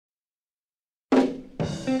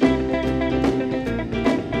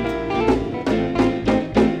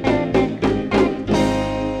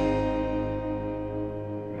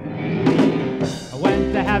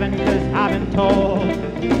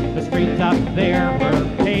up there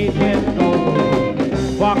were paved with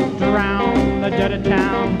gold. Walked around the dirty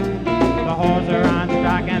town, the whores are on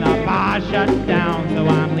strike and the bar shut down. So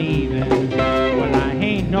I'm leaving, well I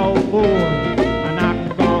ain't no fool, I'm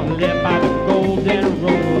not gonna live by the golden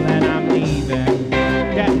rule. And I'm leaving,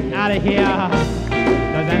 getting out of here.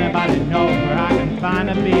 Does anybody know where I can find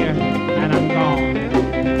a beer? And I'm gone.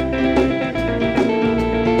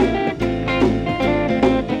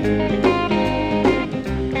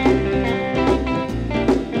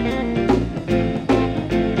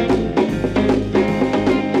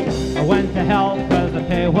 I went to hell cause the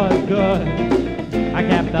pay was good. I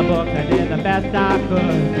kept the books, I did the best I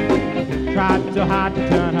could. Tried so hard to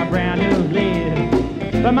turn a brand new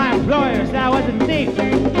leaf, but my employer said I was a thief. So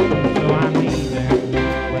I'm leaving,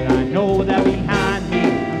 well I know they're behind me.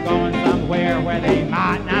 I'm going somewhere where they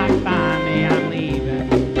might not find me. I'm leaving,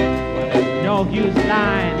 well there's no use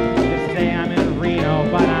lying.